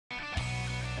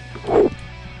And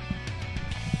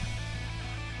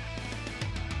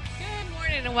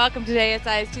welcome to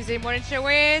ASI's Tuesday Morning Show,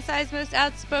 where ASI's most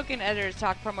outspoken editors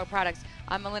talk promo products.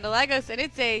 I'm Melinda Lagos, and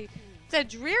it's a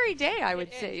dreary day, I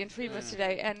would say, in Fremont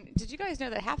today. And did you guys know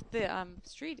that half the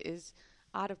street is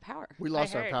out of power? We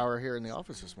lost our power here in the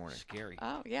office this morning. Scary.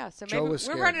 Oh, yeah. So Joe maybe was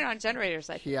we're scared. running on generators,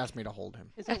 I think. He asked me to hold him.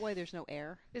 Is that why there's no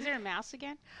air? Is there a mouse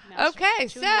again? Okay,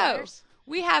 so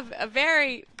we have a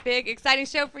very big, exciting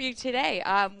show for you today.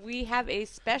 We have a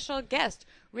special guest.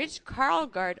 Rich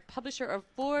Karlgaard, publisher of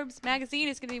Forbes magazine,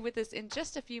 is going to be with us in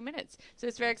just a few minutes. So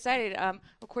it's very excited.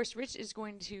 Of course, Rich is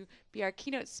going to be our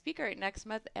keynote speaker next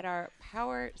month at our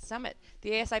Power Summit,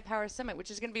 the ASI Power Summit,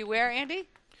 which is going to be where, Andy?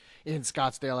 In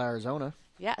Scottsdale, Arizona.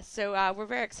 Yeah, so we're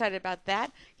very excited about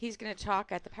that. He's going to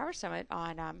talk at the Power Summit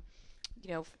on,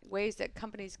 ways that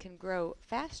companies can grow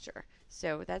faster.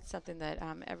 So that's something that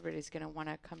everybody's going to want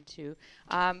to come to.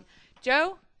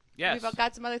 Joe? Yes. We've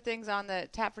got some other things on the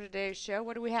tap for today's show.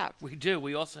 What do we have? We do.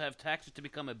 We also have tactics to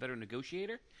become a better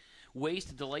negotiator, ways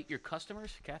to delight your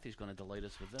customers. Kathy's going to delight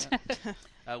us with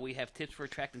that. We have tips for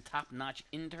attracting top-notch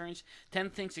interns, 10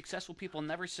 things successful people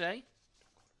never say.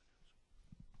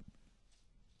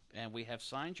 And we have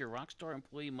signs your rockstar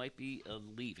employee might be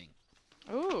leaving.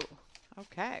 Ooh,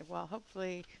 okay. Well,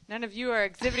 hopefully none of you are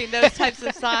exhibiting those types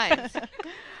of signs.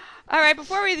 All right,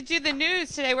 before we do the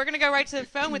news today, we're going to go right to the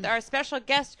phone with our special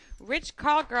guest, Rich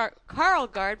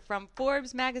Karlgaard from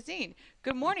Forbes magazine.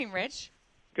 Good morning, Rich.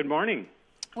 Good morning.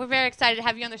 We're very excited to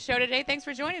have you on the show today. Thanks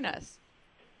for joining us.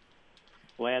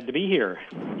 Glad to be here.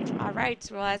 All right.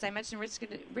 Well, as I mentioned,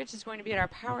 Rich is going to be at our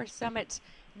Power Summit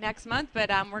next month, but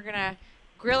we're going to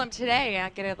grill him today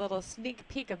and get a little sneak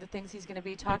peek of the things he's going to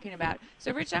be talking about.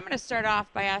 So, Rich, I'm going to start off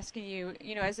by asking you,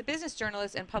 as a business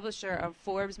journalist and publisher of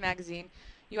Forbes magazine,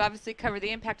 you obviously cover the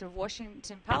impact of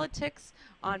Washington politics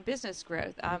on business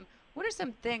growth. What are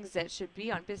some things that should be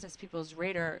on business people's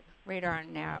radar right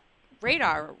now?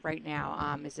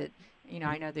 Is it,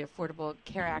 I know the Affordable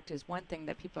Care Act is one thing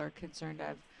that people are concerned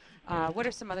of. What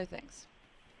are some other things?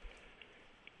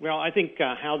 Well, I think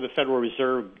how the Federal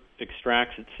Reserve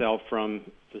extracts itself from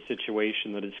the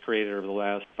situation that it's created over the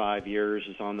last 5 years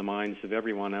is on the minds of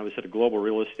everyone. I was at a global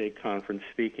real estate conference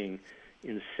speaking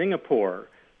in Singapore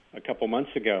a couple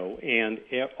months ago, and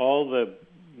all the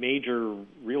major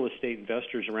real estate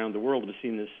investors around the world have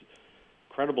seen this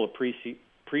incredible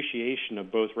appreciation of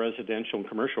both residential and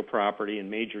commercial property in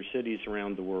major cities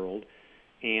around the world,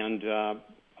 and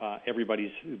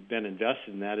everybody's been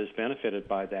invested in that has benefited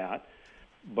by that.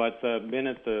 But the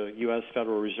minute the U.S.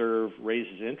 Federal Reserve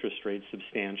raises interest rates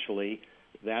substantially,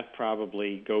 that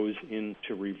probably goes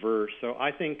into reverse. So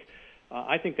I think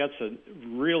that's a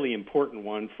really important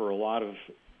one for a lot of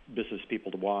business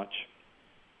people to watch.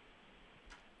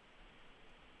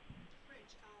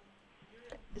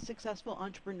 You're a successful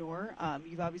entrepreneur.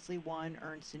 You've obviously won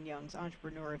Ernst & Young's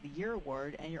Entrepreneur of the Year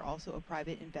award, and you're also a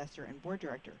private investor and board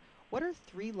director. What are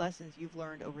 3 lessons you've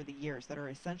learned over the years that are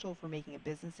essential for making a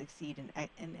business succeed in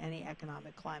any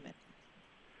economic climate?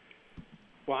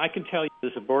 Well, I can tell you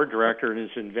as a board director and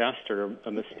as an investor,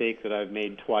 a mistake that I've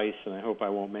made twice and I hope I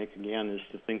won't make again is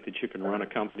to think that you can run a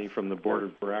company from the board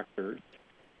of directors.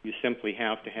 You simply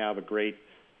have to have a great,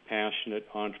 passionate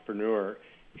entrepreneur.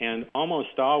 And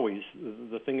almost always,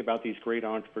 the thing about these great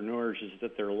entrepreneurs is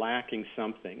that they're lacking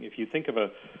something. If you think of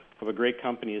a great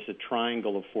company as a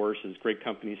triangle of forces, great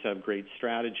companies have great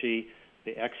strategy,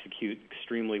 they execute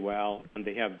extremely well, and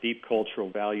they have deep cultural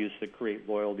values that create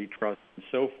loyalty, trust, and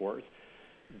so forth,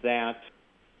 that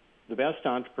the best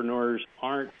entrepreneurs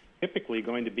aren't typically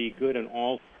going to be good in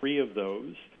all 3 of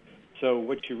those. So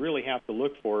what you really have to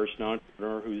look for is an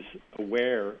entrepreneur who's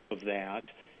aware of that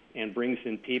and brings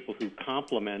in people who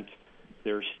complement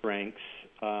their strengths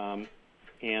and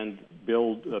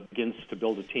begins to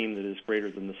build a team that is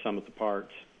greater than the sum of the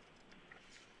parts.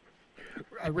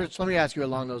 Rich, let me ask you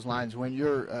along those lines. When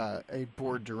you're a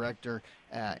board director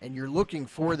and you're looking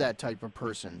for that type of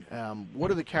person,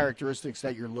 what are the characteristics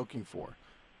that you're looking for?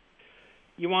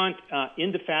 You want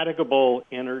indefatigable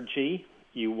energy.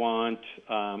 You want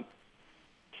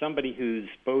somebody who's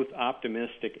both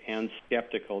optimistic and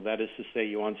skeptical. That is to say,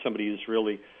 you want somebody who's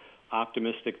really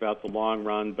optimistic about the long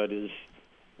run, but is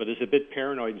a bit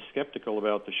paranoid and skeptical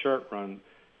about the short run.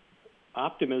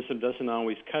 Optimism doesn't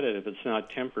always cut it if it's not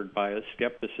tempered by a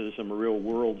skepticism, a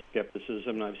real-world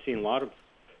skepticism. And I've seen a lot of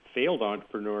failed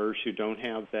entrepreneurs who don't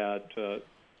have that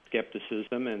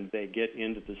skepticism, and they get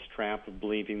into this trap of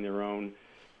believing their own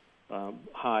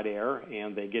hot air,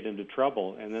 and they get into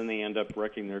trouble, and then they end up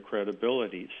wrecking their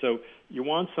credibility. So you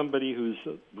want somebody who's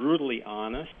brutally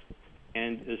honest,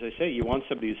 and as I say, you want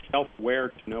somebody who's self-aware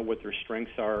to know what their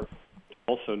strengths are, to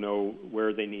also know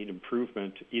where they need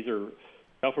improvement, either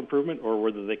self-improvement or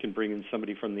whether they can bring in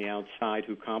somebody from the outside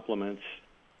who complements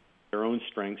their own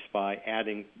strengths by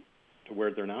adding to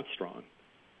where they're not strong.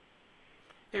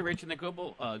 Hey, Rich, in the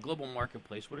global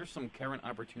marketplace, what are some current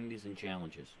opportunities and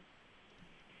challenges?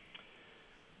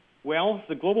 Well,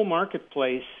 the global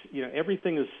marketplace,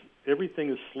 everything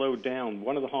is slowed down.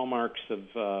 One of the hallmarks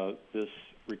of this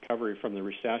recovery from the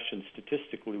recession,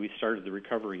 statistically, we started the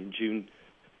recovery in June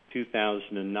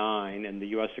 2009, and the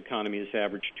U.S. economy has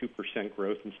averaged 2%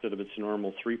 growth instead of its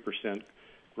normal 3%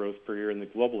 growth per year, and the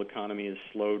global economy has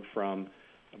slowed from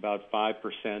about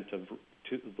 5% of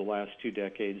the last 2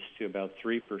 decades to about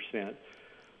 3%.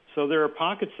 So there are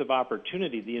pockets of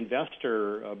opportunity. The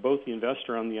investor, both the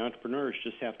investor and the entrepreneurs,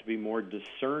 just have to be more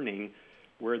discerning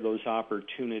where those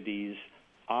opportunities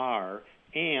are.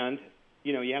 And,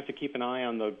 you have to keep an eye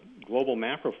on the global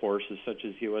macro forces such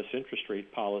as U.S. interest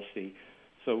rate policy.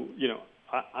 So,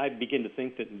 I begin to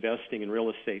think that investing in real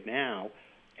estate now,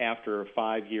 after a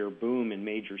 5-year boom in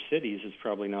major cities, is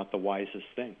probably not the wisest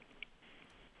thing.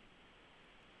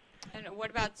 And what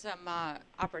about some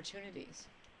opportunities?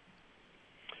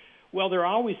 Well, there are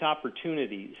always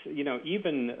opportunities.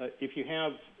 Even if you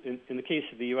have, in the case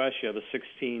of the U.S., you have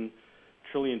a $16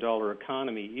 trillion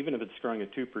economy. Even if it's growing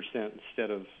at 2%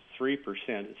 instead of 3%,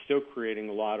 it's still creating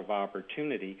a lot of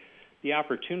opportunity. The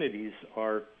opportunities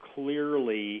are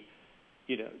clearly,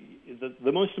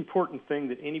 the most important thing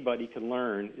that anybody can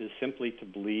learn is simply to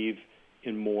believe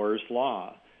in Moore's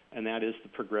law, and that is the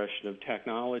progression of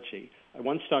technology. I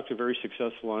once talked to a very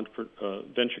successful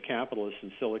venture capitalist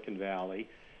in Silicon Valley,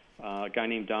 a guy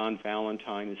named Don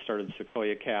Valentine, who started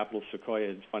Sequoia Capital. Sequoia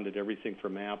had funded everything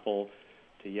from Apple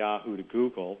to Yahoo to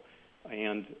Google.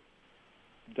 And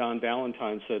Don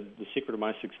Valentine said, the secret of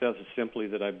my success is simply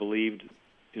that I believed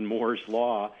in Moore's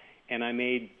law, and I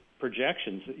made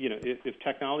projections. If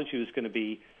technology was going to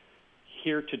be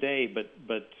here today,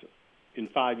 but in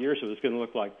 5 years it was going to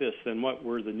look like this, then what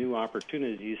were the new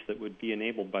opportunities that would be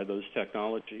enabled by those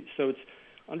technologies? So it's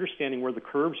understanding where the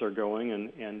curves are going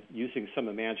and using some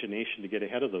imagination to get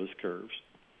ahead of those curves.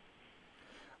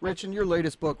 Rich, in your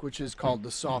latest book, which is called The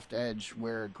Soft Edge,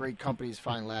 where great companies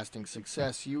find lasting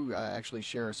success, you actually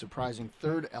share a surprising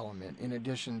third element in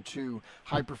addition to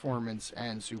high performance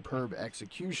and superb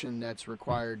execution that's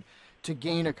required to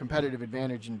gain a competitive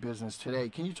advantage in business today.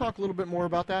 Can you talk a little bit more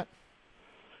about that?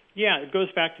 Yeah, it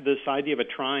goes back to this idea of a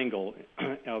triangle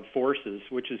of forces,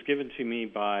 which is given to me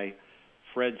by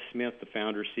Fred Smith, the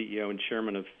founder, CEO, and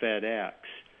chairman of FedEx.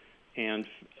 And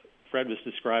Fred was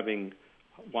describing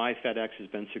why FedEx has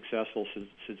been successful since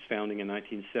its founding in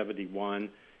 1971.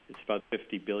 It's about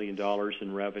 $50 billion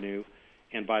in revenue.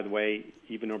 And by the way,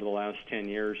 even over the last 10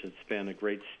 years, it's been a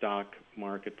great stock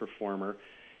market performer.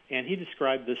 And he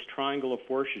described this triangle of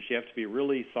forces. You have to be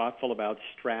really thoughtful about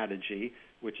strategy,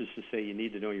 which is to say you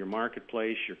need to know your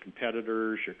marketplace, your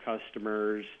competitors, your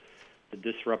customers, the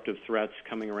disruptive threats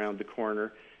coming around the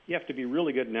corner. You have to be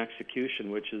really good in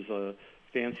execution, which is a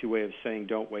fancy way of saying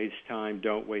don't waste time,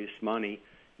 don't waste money,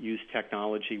 use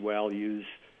technology well, use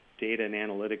data and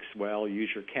analytics well, use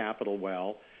your capital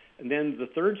well. And then the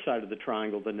third side of the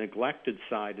triangle, the neglected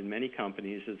side in many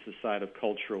companies, is the side of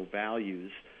cultural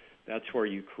values. That's where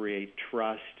you create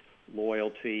trust,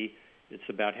 loyalty. It's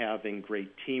about having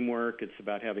great teamwork. It's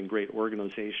about having great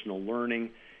organizational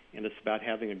learning. And it's about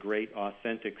having a great,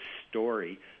 authentic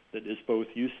story that is both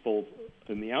useful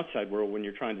in the outside world when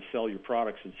you're trying to sell your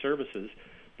products and services,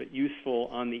 but useful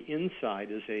on the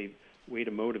inside as a way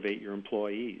to motivate your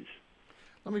employees.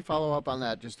 Let me follow up on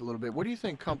that just a little bit. What do you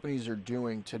think companies are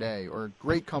doing today, or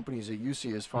great companies that you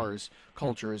see as far as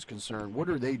culture is concerned? What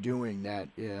are they doing that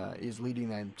is leading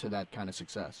them to that kind of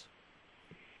success?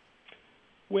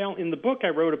 Well, in the book I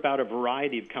wrote about a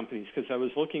variety of companies because I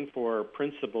was looking for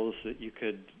principles that you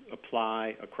could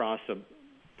apply across a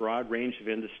broad range of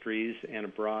industries and a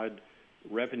broad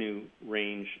revenue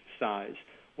range size.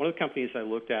 One of the companies I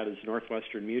looked at is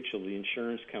Northwestern Mutual, the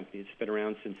insurance company. It's been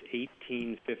around since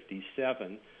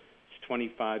 1857. It's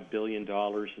 $25 billion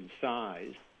in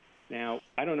size. Now,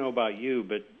 I don't know about you,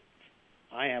 but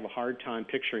I have a hard time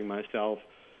picturing myself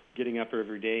getting up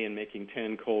every day and making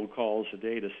 10 cold calls a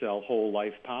day to sell whole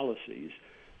life policies.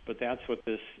 But that's what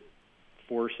this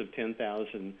force of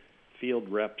 10,000 field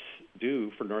reps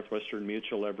do for Northwestern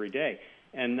Mutual every day.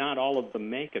 And not all of them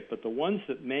make it, but the ones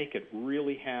that make it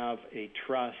really have a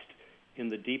trust in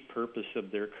the deep purpose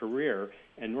of their career.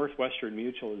 And Northwestern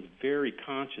Mutual is very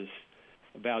conscious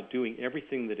about doing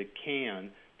everything that it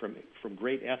can, from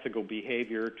great ethical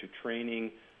behavior to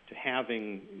training to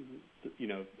having,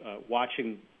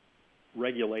 watching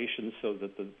regulations so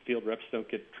that the field reps don't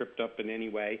get tripped up in any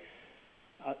way.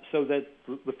 so that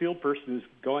the field person who's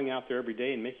going out there every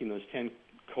day and making those 10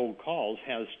 cold calls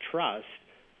has trust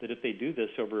that if they do this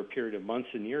over a period of months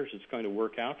and years, it's going to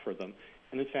work out for them.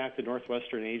 And in fact, the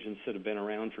Northwestern agents that have been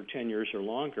around for 10 years or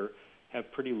longer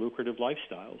have pretty lucrative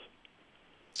lifestyles.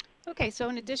 Okay, so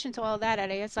in addition to all that,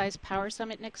 at ASI's Power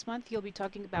Summit next month, you'll be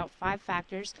talking about 5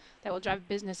 factors that will drive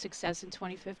business success in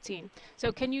 2015.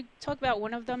 So can you talk about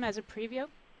one of them as a preview?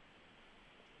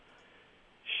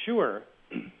 Sure.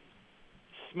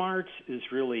 Smarts is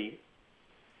really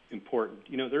important.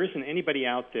 You know, there isn't anybody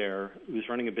out there who's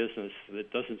running a business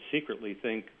that doesn't secretly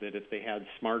think that if they had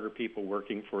smarter people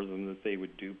working for them that they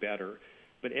would do better.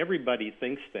 But everybody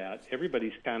thinks that.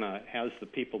 Everybody's kind of has the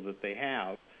people that they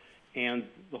have. And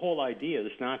the whole idea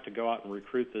is not to go out and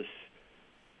recruit this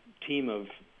team of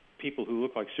people who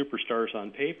look like superstars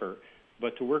on paper,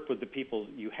 but to work with the people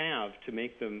you have to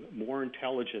make them more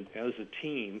intelligent as a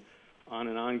team on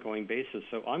an ongoing basis.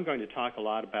 So I'm going to talk a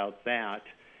lot about that.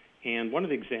 And one of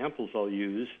the examples I'll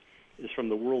use is from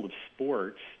the world of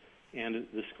sports, and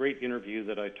this great interview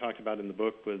that I talked about in the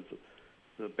book with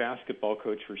the basketball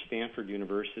coach for Stanford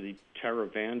University, Tara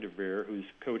Vanderveer, who's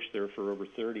coached there for over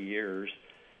 30 years,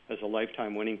 has a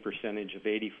lifetime winning percentage of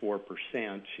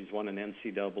 84%. She's won an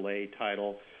NCAA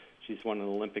title. She's won an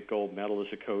Olympic gold medal as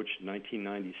a coach in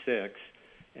 1996,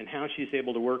 and how she's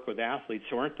able to work with athletes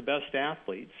who aren't the best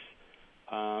athletes,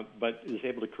 but is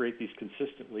able to create these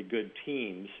consistently good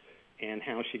teams, and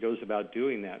how she goes about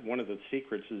doing that. One of the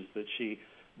secrets is that she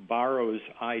borrows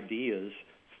ideas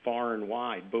far and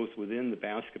wide, both within the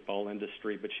basketball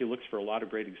industry, but she looks for a lot of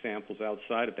great examples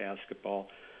outside of basketball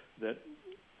that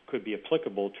could be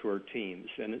applicable to her teams.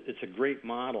 And it's a great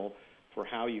model for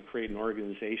how you create an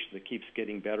organization that keeps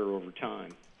getting better over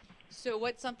time. So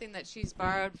what's something that she's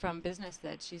borrowed from business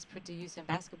that she's put to use in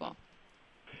basketball?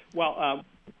 Well,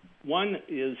 one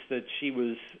is that she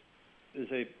was, as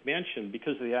I mentioned,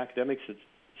 because of the academics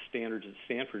standards at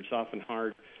Stanford, it's often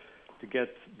hard to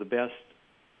get the best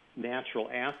natural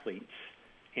athletes.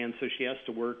 And so she has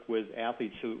to work with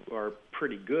athletes who are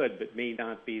pretty good but may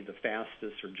not be the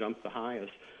fastest or jump the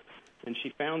highest. And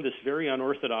she found this very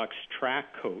unorthodox track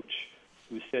coach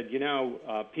who said, you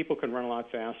know, people can run a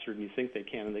lot faster than you think they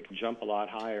can, and they can jump a lot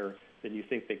higher than you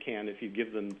think they can if you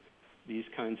give them these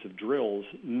kinds of drills,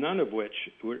 none of which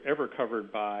were ever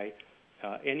covered by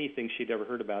anything she'd ever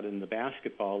heard about in the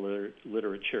basketball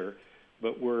literature,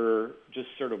 but were just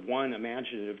sort of one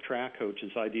imaginative track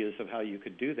coach's ideas of how you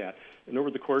could do that. And over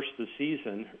the course of the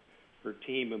season, her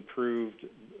team improved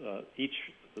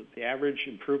the average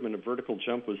improvement of vertical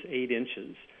jump was 8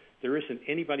 inches. There isn't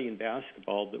anybody in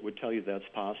basketball that would tell you that's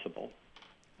possible.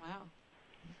 Wow.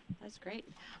 That's great.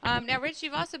 Now, Rich,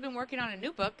 you've also been working on a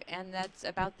new book, and that's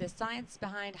about the science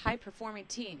behind high-performing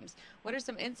teams. What are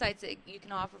some insights that you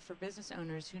can offer for business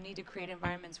owners who need to create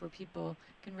environments where people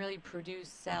can really produce,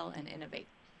 sell, and innovate?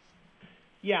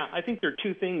 Yeah, I think there are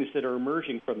two things that are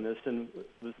emerging from this, and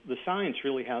the science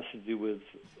really has to do with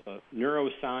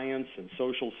neuroscience and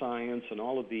social science, and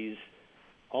all of these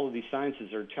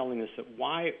sciences are telling us that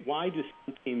why do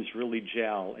some teams really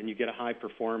gel and you get a high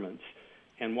performance,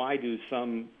 and why do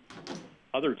some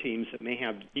other teams that may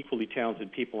have equally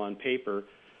talented people on paper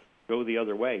go the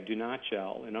other way, do not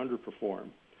gel and underperform.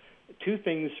 Two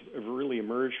things have really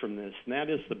emerged from this, and that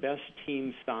is the best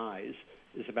team size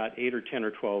is about 8 or 10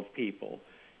 or 12 people.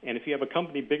 And if you have a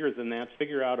company bigger than that,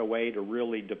 figure out a way to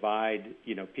really divide,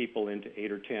 people into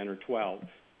 8 or 10 or 12.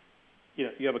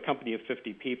 You have a company of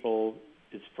 50 people,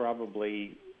 it's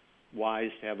probably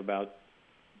wise to have about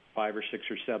 5 or 6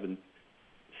 or 7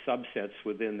 subsets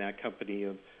within that company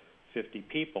of 50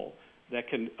 people that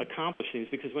can accomplish things.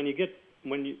 Because when you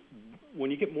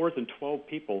get more than 12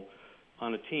 people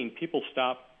on a team, people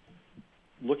stop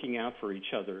looking out for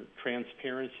each other.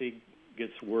 Transparency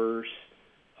gets worse.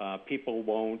 People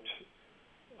won't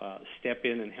step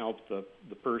in and help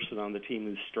the person on the team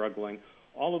who's struggling.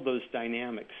 All of those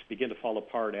dynamics begin to fall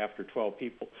apart after 12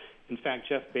 people. In fact,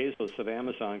 Jeff Bezos of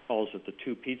Amazon calls it the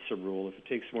 2-pizza rule. If it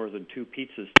takes more than 2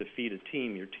 pizzas to feed a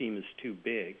team, your team is too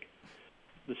big.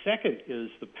 The second is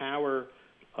the power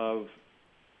of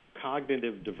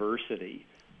cognitive diversity.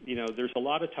 There's a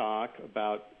lot of talk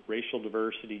about racial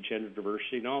diversity, gender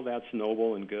diversity, and all that's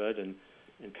noble and good, and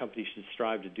companies should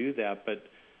strive to do that. But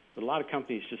a lot of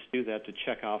companies just do that to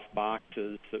check off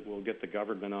boxes that will get the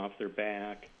government off their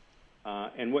back.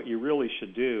 And what you really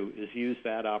should do is use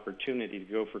that opportunity to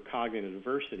go for cognitive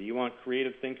diversity. You want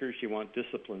creative thinkers, you want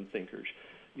disciplined thinkers.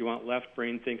 You want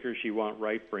left-brain thinkers, you want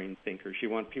right-brain thinkers. You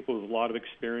want people with a lot of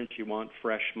experience, you want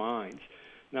fresh minds.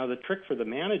 Now, the trick for the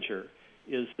manager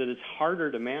is that it's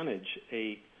harder to manage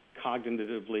a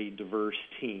cognitively diverse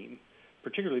team.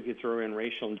 particularly if you throw in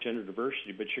racial and gender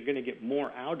diversity, but you're going to get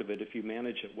more out of it if you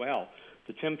manage it well.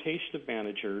 The temptation of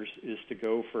managers is to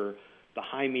go for the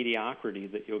high mediocrity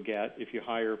that you'll get if you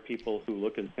hire people who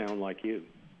look and sound like you.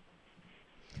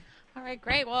 All right,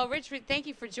 great. Well, Rich, thank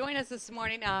you for joining us this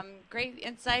morning. Great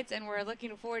insights, and we're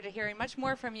looking forward to hearing much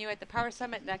more from you at the Power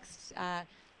Summit next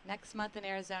month in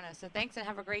Arizona. So thanks, and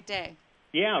have a great day.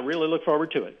 Yeah, really look forward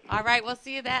to it. All right, we'll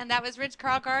see you then. That was Rich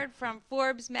Karlgaard from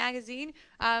Forbes magazine.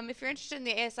 If you're interested in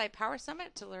the ASI Power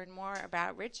Summit, to learn more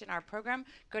about Rich and our program,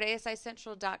 go to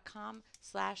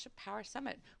asicentral.com/Power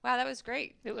Summit. Wow, that was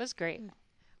great. It was great.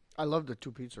 I love the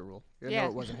 2 pizza rule. Yeah. No,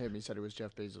 it wasn't him. He said it was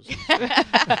Jeff Bezos.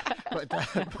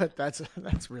 but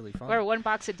that's really fun. Or 1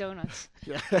 box of donuts.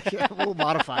 Yeah, we'll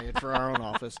modify it for our own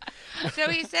office. So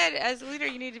he said, as a leader,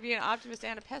 you need to be an optimist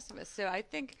and a pessimist. So I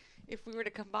think if we were to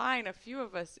combine a few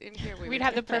of us in here, we'd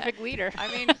have the perfect leader. I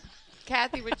mean,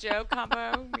 Kathy with Joe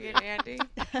combo, me and Andy.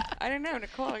 I don't know,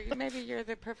 Nicole. Maybe you're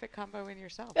the perfect combo in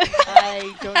yourself.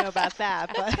 I don't know about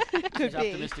that, but it could She's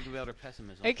be. optimistic about her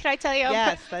pessimism. Hey, can I tell you?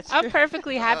 Yes, that's I'm true.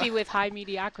 perfectly happy with high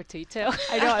mediocrity too.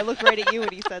 I know. I looked right at you when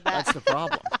he said that. That's the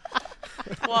problem.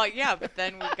 Well, yeah, but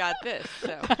then we've got this,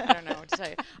 so I don't know what to tell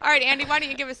you. All right, Andy, why don't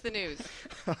you give us the news?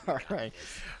 All right.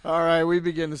 We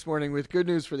begin this morning with good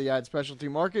news for the ad specialty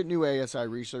market. New ASI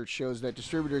research shows that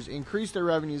distributors increased their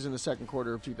revenues in the second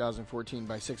quarter of 2014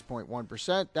 by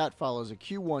 6.1%. That follows a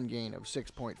Q1 gain of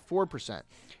 6.4%.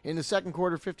 In the second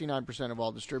quarter, 59% of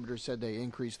all distributors said they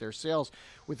increased their sales,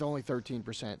 with only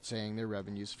 13% saying their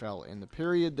revenues fell in the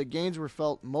period. The gains were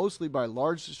felt mostly by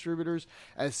large distributors,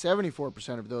 as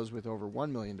 74% of those with over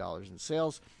 $1 million in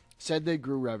sales said they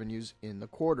grew revenues in the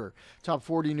quarter. Top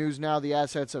 40 news now. The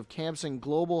assets of Campsing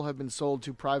Global have been sold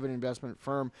to private investment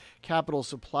firm Capital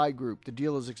Supply Group. The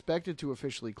deal is expected to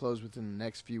officially close within the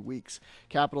next few weeks.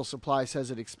 Capital Supply says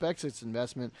it expects its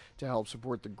investment to help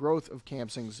support the growth of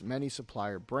Campsing's many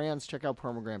supplier brands. Check out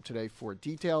Promogram today for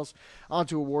details. On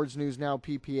to awards news now.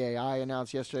 PPAI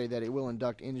announced yesterday that it will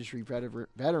induct industry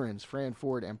veterans Fran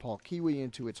Ford and Paul Kiwi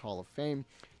into its Hall of Fame.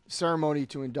 Ceremony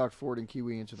to induct Ford and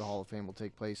Kiwi into the Hall of Fame will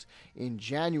take place in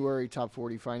January. Top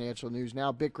 40 financial news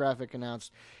now. BitGraphic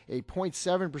announced a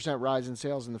 0.7% rise in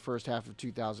sales in the first half of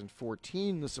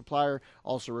 2014. The supplier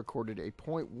also recorded a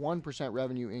 0.1%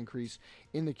 revenue increase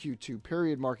in the Q2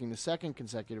 period, marking the second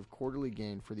consecutive quarterly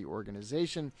gain for the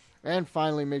organization. And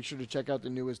finally, make sure to check out the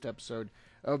newest episode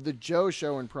of The Joe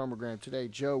Show in Promogram today.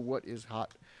 Joe, what is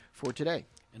hot for today?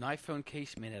 An iPhone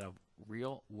case made out of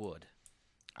real wood.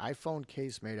 iPhone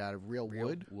case made out of real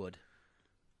wood? Wood.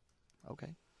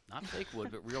 Okay. Not fake wood,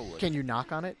 but real wood. Can you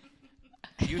knock on it?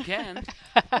 You can,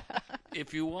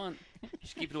 if you want.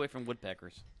 Just keep it away from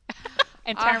woodpeckers.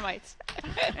 And termites.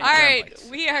 And All right, termites.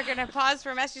 we are going to pause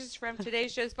for messages from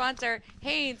today's show sponsor,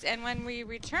 Haynes, and when we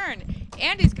return,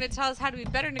 Andy's going to tell us how to be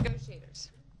better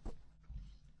negotiators.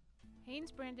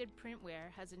 Haynes branded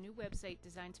printwear has a new website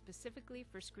designed specifically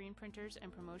for screen printers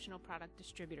and promotional product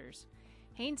distributors.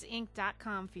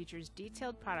 HaynesInc.com features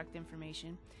detailed product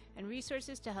information and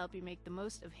resources to help you make the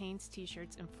most of Haynes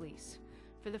t-shirts and fleece.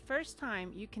 For the first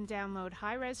time, you can download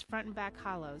high-res front and back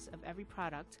holos of every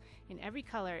product in every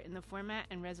color in the format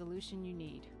and resolution you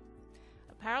need.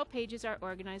 Apparel pages are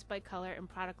organized by color and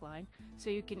product line, so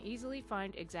you can easily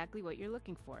find exactly what you're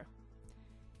looking for.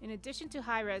 In addition to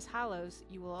high-res holos,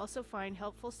 you will also find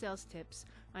helpful sales tips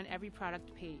on every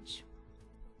product page.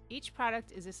 Each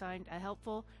product is assigned a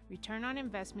helpful return on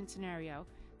investment scenario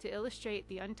to illustrate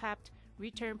the untapped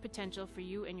return potential for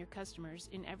you and your customers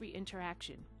in every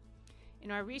interaction.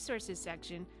 In our resources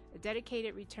section, a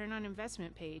dedicated return on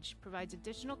investment page provides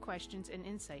additional questions and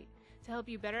insight to help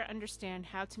you better understand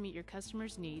how to meet your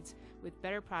customers' needs with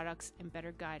better products and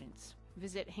better guidance.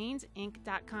 Visit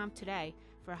HaynesInc.com today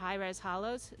for high-res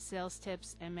holos, sales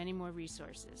tips, and many more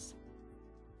resources.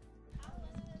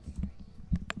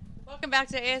 Welcome back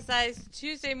to ASI's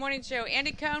Tuesday morning show.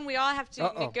 Andy Cohn, we all have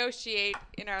to negotiate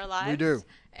in our lives. We do.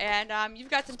 And you've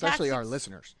got some Especially tactics. our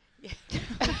listeners.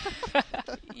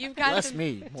 You've got Less some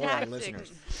me, more our tactics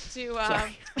listeners.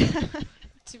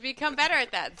 to become better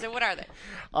at that. So what are they?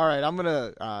 All right, I'm going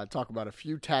to talk about a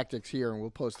few tactics here, and we'll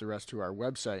post the rest to our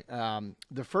website.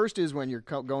 The first is when you're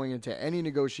going into any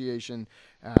negotiation,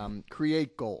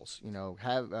 create goals. You know,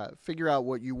 figure out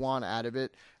what you want out of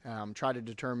it. Try to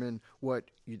determine what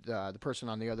the person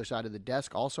on the other side of the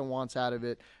desk also wants out of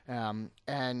it.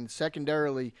 And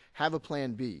secondarily, have a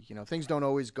plan B. You know, things don't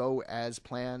always go as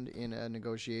planned in a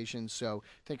negotiation, so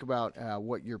think about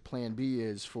what your plan B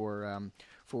is for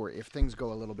if things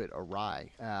go a little bit awry.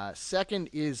 Second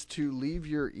is to leave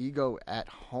your ego at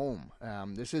home.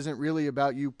 This isn't really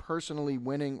about you personally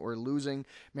winning or losing.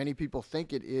 Many people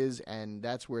think it is, and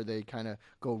that's where they kind of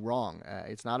go wrong.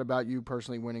 It's not about you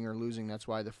personally winning or losing. That's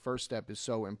why the first step is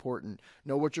so important.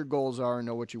 Know what your goals are,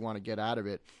 know what you want to get out of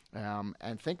it,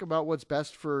 and think about what's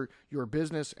best for your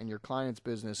business and your client's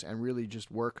business, and really just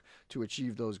work to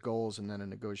achieve those goals, and then a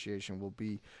negotiation will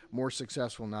be more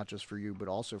successful, not just for you, but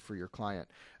also for your client.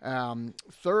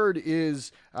 Third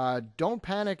is don't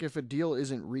panic if a deal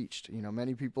isn't reached.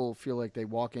 Many people feel like they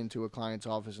walk into a client's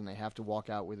office and they have to walk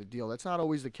out with a deal. That's not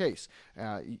always the case.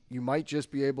 You might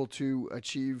just be able to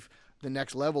achieve the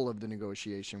next level of the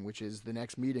negotiation, which is the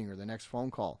next meeting or the next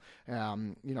phone call.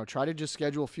 Try to just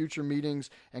schedule future meetings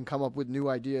and come up with new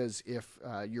ideas if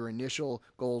your initial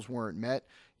goals weren't met.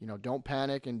 Don't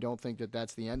panic and don't think that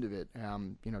that's the end of it.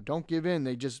 Don't give in.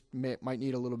 They just might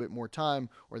need a little bit more time,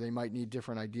 or they might need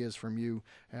different ideas from you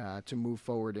to move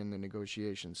forward in the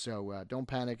negotiations. So don't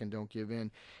panic and don't give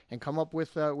in, and come up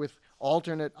with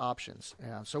alternate options.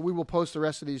 So we will post the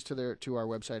rest of these to our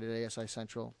website at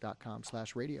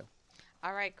asicentral.com/radio.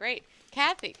 All right, great.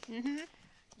 Kathy,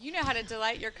 you know how to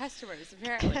delight your customers,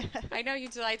 apparently. I know you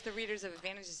delight the readers of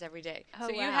Advantages every day. Oh,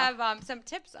 so you wow. have some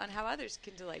tips on how others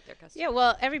can delight their customers. Yeah,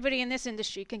 well, everybody in this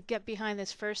industry can get behind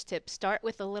this first tip. Start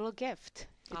with a little gift.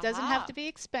 It doesn't have to be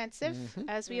expensive.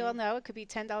 As we all know, it could be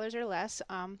 $10 or less.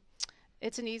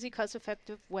 It's an easy,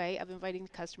 cost-effective way of inviting the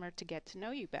customer to get to know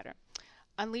you better.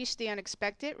 Unleash the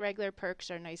unexpected. Regular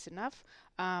perks are nice enough.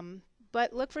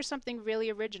 But look for something really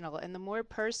original, and the more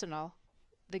personal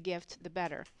the gift, the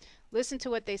better. Listen to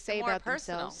what they say about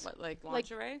themselves. What, like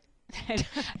lingerie?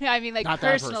 I mean, like Not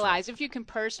that personalize. If you can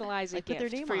personalize a Like put gift their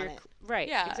name for on your it. right,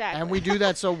 Yeah. exactly. And we do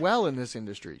that so well in this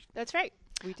industry, That's right.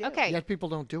 We do. Okay. yet people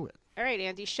don't do it. All right,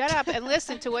 Andy, shut up and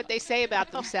listen to what they say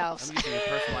about themselves. I'm using a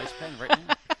personalized pen right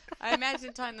now. I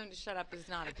imagine telling them to shut up is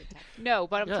not a good time. No,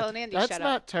 but I'm telling Andy, that's shut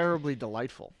not up. terribly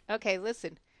delightful. Okay,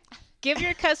 listen. Give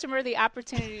your customer the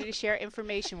opportunity to share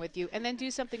information with you, and then do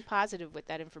something positive with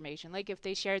that information. Like if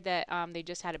they shared that they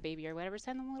just had a baby or whatever,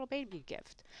 send them a little baby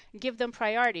gift. Give them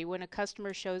priority. When a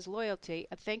customer shows loyalty,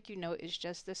 a thank you note is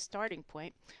just the starting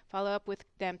point. Follow up with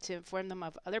them to inform them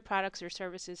of other products or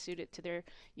services suited to their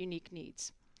unique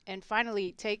needs. And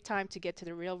finally, take time to get to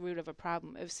the real root of a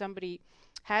problem. If somebody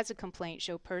has a complaint,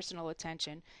 show personal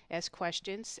attention, ask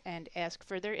questions, and ask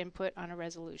for their input on a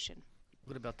resolution.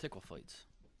 What about tickle fights?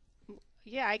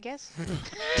 Yeah, I guess.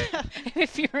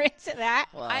 If you're into that.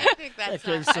 I think that's That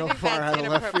came not, so I think far that's out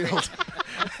of left inappropriate.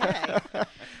 field.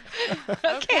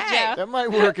 Okay, Joe. That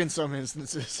might work in some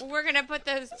instances. We're going to put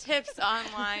those tips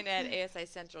online at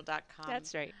asicentral.com.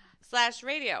 That's right.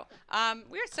 /radio.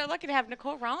 We're so lucky to have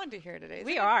Nicole Rollander here today.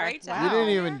 We Isn't it are. great to Wow. You have didn't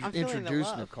her even here? I'm feeling the introduce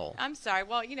love. Nicole. I'm sorry.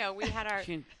 Well, we had our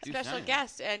She introduced special anyone.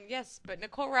 guest, and yes, but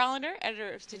Nicole Rollander,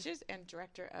 editor of Stitches and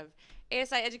director of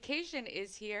ASI Education,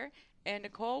 is here. And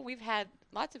Nicole, we've had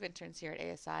lots of interns here at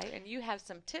ASI, and you have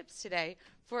some tips today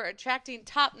for attracting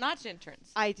top-notch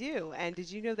interns. I do. And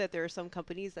did you know that there are some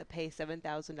companies that pay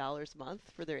 $7,000 a month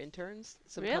for their interns?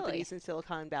 Some Really? companies in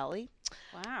Silicon Valley.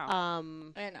 Wow.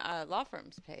 And law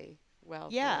firms pay well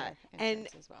Yeah, for their and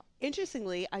interns as well.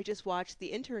 Interestingly, I just watched The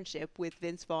Internship with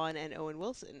Vince Vaughn and Owen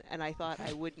Wilson, and I thought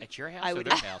I wouldn't. At your house I or would.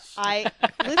 their house? Listen.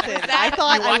 I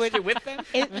thought You I watched would. it with them?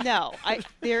 No,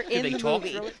 they're Did in they the talk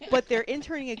movie, through it? but they're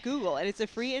interning at Google, and it's a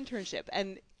free internship.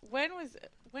 And When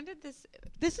did this?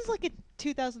 this is like a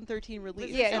 2013 release.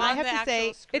 Was Yeah, this and on I have the to say,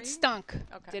 actual screen? It stunk.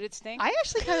 Okay. Did it stink? I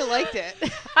actually kind of liked it.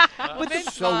 But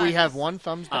Vince So Vaughn we have is- one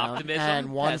thumbs down Optimism,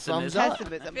 and one thumbs pessimism. up.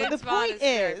 Pessimism. Vince But the Vaughn point is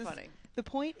very is, funny. the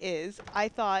point is, I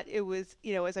thought it was,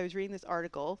 as I was reading this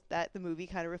article, that the movie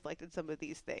kind of reflected some of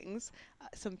these things,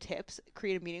 some tips,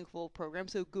 create a meaningful program.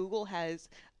 So Google has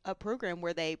a program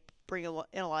where they bring in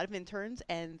a lot of interns,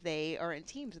 and they are in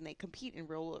teams, and they compete in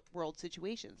real world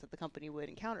situations that the company would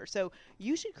encounter. So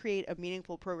you should create a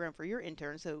meaningful program for your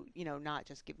interns. So, not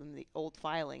just give them the old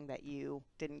filing that you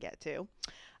didn't get to.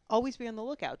 Always be on the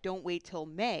lookout. Don't wait till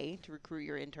May to recruit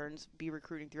your interns. Be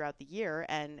recruiting throughout the year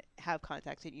and have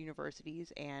contacts at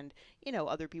universities and,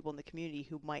 other people in the community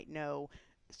who might know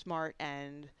smart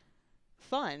and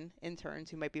fun interns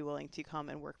who might be willing to come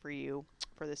and work for you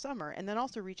for the summer. And then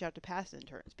also reach out to past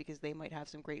interns because they might have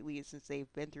some great leads since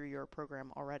they've been through your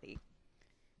program already.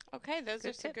 Okay, those are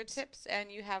Good some good tips. tips,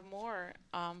 and you have more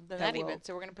than That that will- even.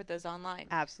 So we're going to put those online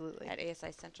Absolutely. at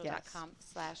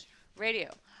asicentral.com/radio.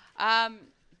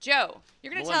 Joe,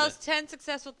 you're going to tell Melinda. us 10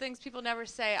 successful things people never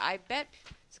say. I bet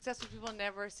successful people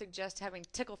never suggest having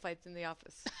tickle fights in the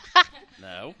office.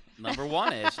 No. Number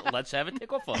one is let's have a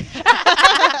tickle fight.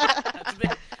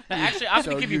 Actually, I'm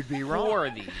So going to give you you'd be wrong. 4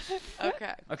 of these.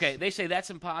 Okay. Okay, they say that's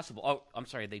impossible. Oh, I'm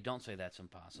sorry, they don't say that's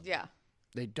impossible. Yeah.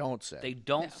 They don't say. They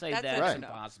don't No, say that's that's right.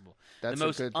 impossible. That's the a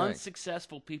most good thing.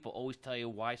 unsuccessful people always tell you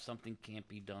why something can't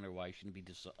be done or why you shouldn't be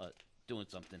doing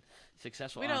something.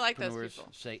 Successful We don't like those entrepreneurs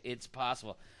people. say it's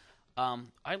possible.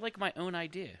 I like my own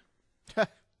idea. I'm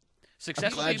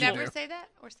Successful glad You you people. never do. say that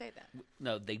or say that?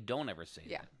 No, they don't ever say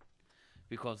Yeah. that.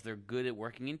 Because they're good at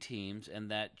working in teams,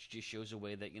 and that just shows a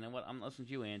way that, you know what, I'm listening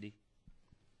to you, Andy.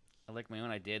 I like my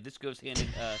own idea. This goes hand in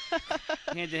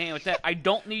hand with that. I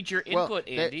don't need your input,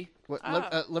 Andy.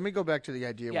 Let me go back to the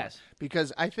idea. Yes. One,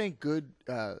 because I think good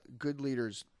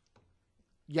leaders,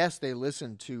 yes, they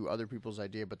listen to other people's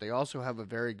idea, but they also have a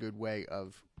very good way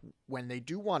of, when they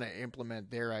do want to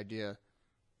implement their idea,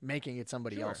 making it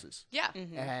somebody Sure. else's. Yeah.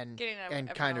 And Getting and everyone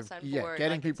kind else of on yeah, board,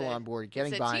 getting like it's people a- on board,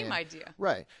 getting It's a buy-in. team idea.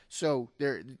 Right. So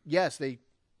yes, they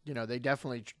they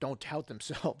definitely don't tout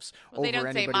themselves Well, over they don't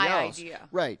say anybody my else. idea.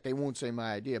 Right. They won't say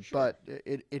my idea, but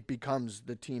it becomes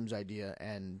the team's idea,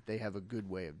 and they have a good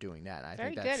way of doing that. I Very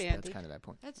think good, that's Andy. kind of that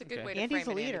point. That's a good Okay. way to Andy's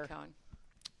frame a it, Andy leader. Cohen.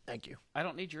 Thank you. I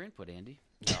don't need your input, Andy.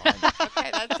 No, I, Okay,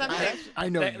 that's something. I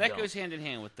know that you that don't. goes hand in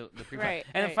hand with the pre Right,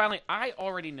 And then right. finally, I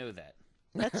already know that.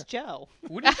 That's Joe.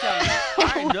 What are you telling me?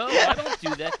 I know. I don't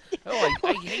do that. Oh,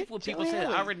 I hate when people say that.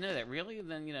 I already know that. Really?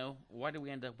 And then, why do we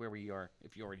end up where we are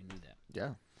if you already knew that?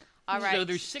 Yeah. All right. So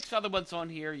there's 6 other ones on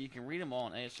here. You can read them all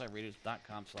on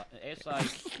asiradio.com,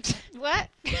 What?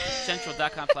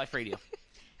 asicentral.com/radio.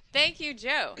 Thank you,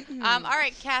 Joe. All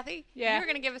right, Kathy. Yeah. You're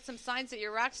going to give us some signs that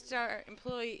your rock star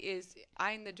employee is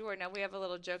eyeing the door. Now, we have a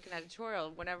little joke in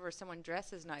editorial. Whenever someone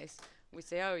dresses nice, we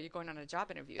say, "Oh, you're going on a job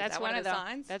interview." That's is that one of the them.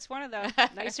 signs? That's one of them.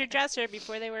 Nicer dresser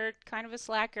before they were kind of a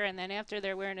slacker, and then after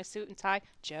they're wearing a suit and tie.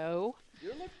 Joe.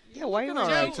 Yeah, why are you Looking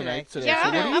all right Joe. today. Yeah, So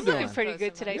what are you I'm doing? looking pretty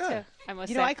good today Yeah. too. I must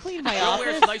You say. know, I cleaned my Joe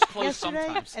wears office nice clothes yesterday,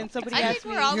 sometimes. and somebody I asked think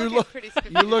me. we're all You looking look- pretty spiffy.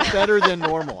 You look better than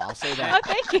normal. I'll say Oh, that.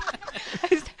 thank you.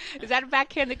 Is that a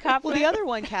backhanded Well, compliment? the other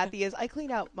one, Kathy, is I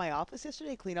cleaned out my office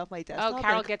yesterday. Cleaned off my desktop. Oh,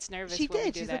 Carol and gets nervous She when we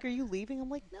did. do She's that. like, "Are you leaving?" I'm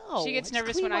like, "No." She gets I just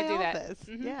nervous cleaned when I my do that. office."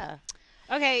 Mhm. Yeah.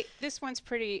 Okay, this one's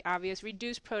pretty obvious.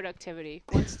 Reduce productivity.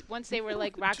 Once they were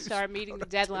like rock star meeting the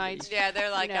deadlines, Yeah,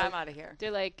 they're like, know, "I'm out of here." they're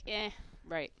like,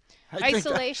 right. I think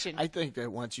Isolation. I think that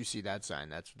once you see that sign,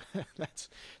 that's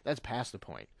past the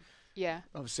point Yeah,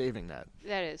 of saving that.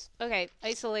 that is. Okay,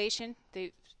 isolation.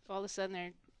 They all of a sudden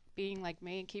they're being like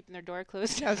me and keeping their door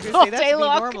closed I was all gonna say that's day me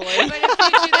long. normally. But if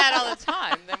you do that all the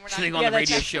time, then we're not. Sitting gonna on Yeah, the that's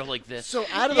radio right. show like this. So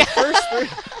out of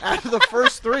the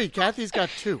first three, Kathy's got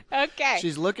 2. Okay.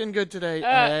 She's looking good today,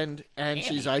 and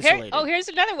she's Here- isolated. here's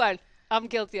another one. I'm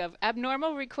guilty of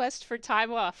abnormal request for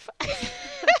time off.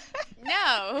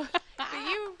 No, but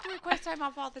you request time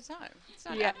off all the time. It's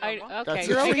not abnormal. Okay. That's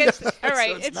She right. gets- So all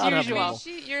right, it's it's not usual. abnormal.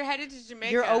 You're headed to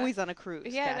Jamaica. You're always on a cruise.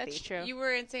 Yeah, Kathy. that's true. You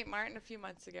were in St. Martin a few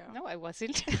months ago. No, I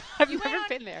wasn't. I've You went never on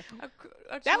been there. To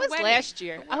That a was wedding. last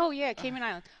year. Oh yeah, Cayman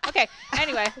Island. Okay.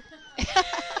 Anyway.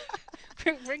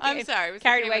 We're I'm getting sorry, it was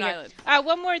carried the away Cayman here. Islands.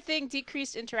 One more thing: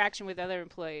 decreased interaction with other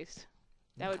employees.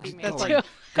 That would be me That's too.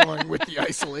 Going with the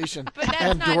isolation But that's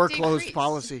and not door closed decreased.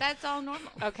 policy. That's all normal.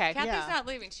 Okay. Kathy's Yeah. not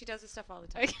leaving. She does this stuff all the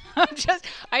time.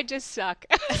 I just suck.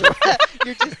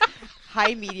 You're just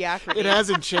high mediocrity. It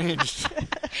hasn't changed.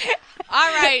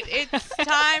 All right, it's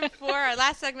time for our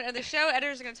last segment of the show.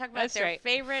 Editors are going to talk about That's their right.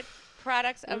 favorite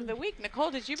products of the week. Nicole,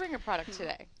 did you bring a product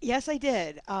today? Yes, I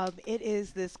did. It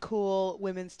is this cool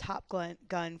women's Top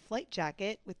Gun flight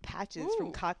jacket with patches Ooh.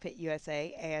 from Cockpit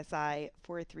USA, ASI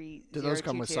 43022. Do those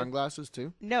come with sunglasses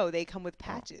too? No, they come with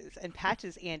patches. And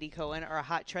patches, Andy Cohen, are a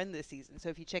hot trend this season. So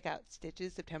if you check out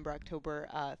Stitch's September-October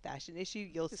fashion issue,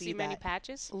 you'll see many that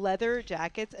patches. leather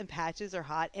jackets and patches are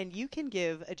hot. And you can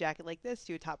give a jacket like this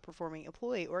to a top-performing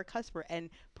employee or a customer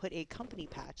and put a company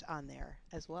patch on there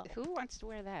as well. Who wants to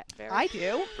wear that? I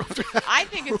do. I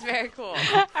think it's very cool.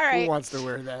 All right. Who wants to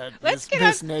wear that? Let's get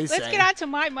Miss on. Naysay. Let's get on to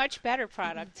my much better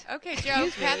product. Okay, Joe,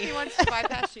 Kathy wants to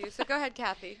bypass you, so go ahead,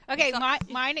 Kathy. Okay, So-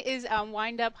 mine is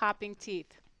wind-up hopping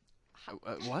teeth.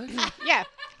 What? Yeah,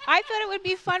 I thought it would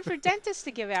be fun for dentists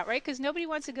to give out, right? Because nobody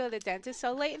wants to go to the dentist,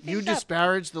 so lighten You things up.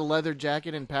 disparaged the leather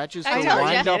jacket and patches I for told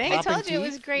wind you. up I hopping told you it teeth?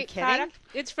 was a great kidding? product.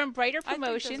 It's from Brighter I think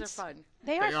Promotions. those are fun.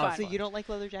 They are They are fun. So you don't like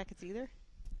leather jackets either?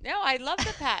 No, I love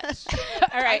the patch. All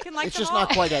I right. can like It's them just all. not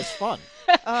quite as fun.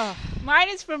 Oh, Mine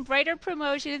is from Brighter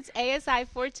Promotions, ASI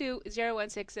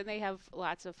 42016, and they have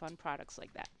lots of fun products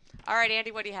like that. All right,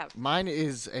 Andy, what do you have? Mine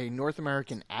is a North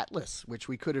American atlas, which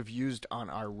we could have used on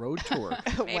our road tour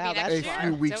Maybe wow, next that's a year. fun.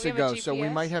 few weeks Don't we have a ago. So we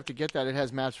GPS? might have to get that. It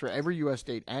has maps for every U.S.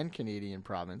 state and Canadian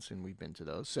province, and we've been to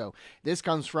those. So this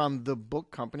comes from the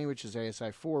book company, which is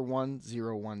ASI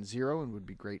 41010, and would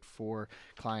be great for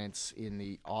clients in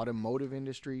the automotive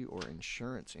industry or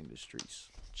insurance industries.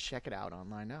 Check it out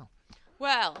online now.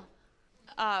 Well,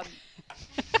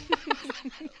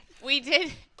 We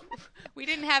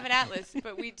didn't have an atlas,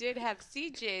 but we did have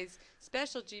CJ's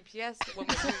special GPS when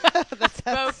we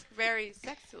spoke very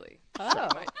sexily. Oh.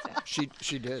 She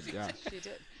did, yeah. She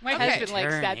did. My Okay. husband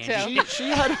likes that Angie. too. She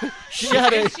had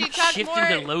a She talked Shifting more.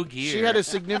 to low gear. she had a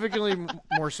significantly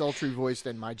more sultry voice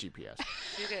than my GPS.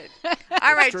 She did.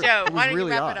 All right, true. Joe. It was Why don't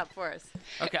really you wrap odd. it up for us?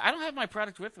 Okay, I don't have my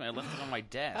product with me. I left it on my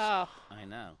desk. Oh. I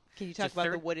know. Can you It's talk a about the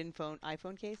third- wooden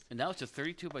iPhone case? And now it's a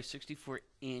 32 by 64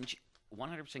 inch,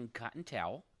 100% cotton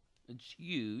towel. It's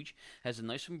huge. Has a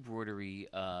nice embroidery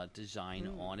design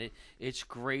on it. It's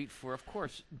great for, of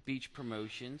course, beach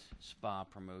promotions, spa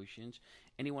promotions.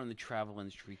 Anyone in the travel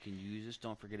industry can use this.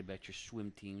 Don't forget about your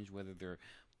swim teams, whether they're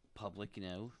public,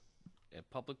 at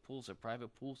public pools, at private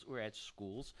pools, or at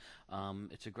schools.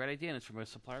 It's a great idea, and it's from a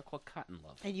supplier called Cotton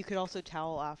Love. And you could also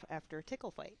towel off after a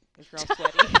tickle fight if you're all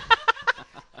sweaty.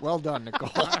 Well done, Nicole.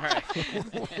 All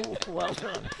right. Well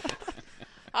done.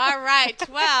 All right.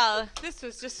 Well, this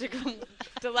was just a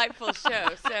delightful show.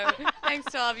 So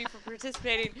thanks to all of you for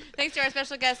participating. Thanks to our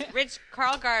special guest, Rich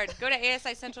Karlgaard. Go to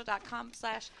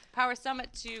asicentral.com/Power Summit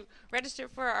to register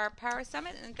for our Power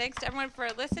Summit. And thanks to everyone for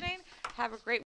listening. Have a great